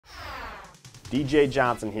DJ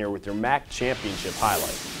Johnson here with your MAC championship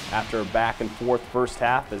highlight. After a back-and-forth first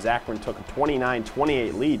half, as Akron took a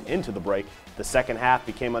 29-28 lead into the break, the second half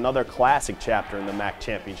became another classic chapter in the MAC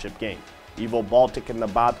championship game. Evo Baltic and the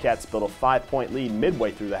Bobcats built a 5-point lead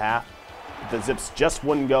midway through the half, but the Zips just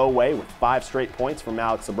wouldn't go away with 5 straight points from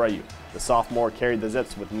Alex Abreu. The sophomore carried the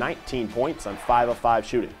Zips with 19 points on 5 of 5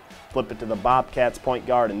 shooting. Flip it to the Bobcats point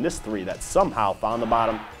guard, and this three that somehow found the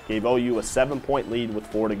bottom gave OU a 7-point lead with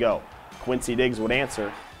 4 to go. Quincy Diggs would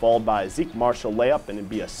answer, followed by a Zeke Marshall layup, and it'd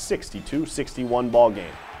be a 62-61 ball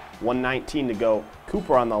game. 1:19 to go,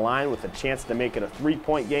 Cooper on the line with a chance to make it a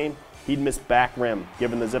 3-point game. He'd miss back rim,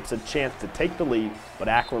 giving the Zips a chance to take the lead, but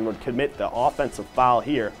Akron would commit the offensive foul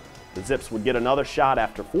here. The Zips would get another shot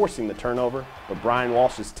after forcing the turnover, but Brian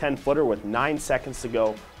Walsh's 10-footer with 9 seconds to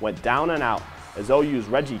go went down and out as OU's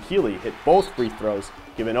Reggie Keeley hit both free throws,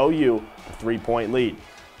 giving OU a 3-point lead.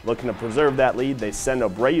 Looking to preserve that lead, they send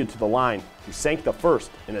Abreu to the line, who sank the first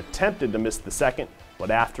and attempted to miss the second, but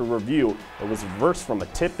after review, it was reversed from a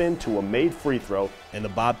tip-in to a made free throw, and the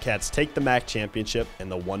Bobcats take the MAC championship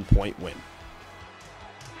and the 1-point win.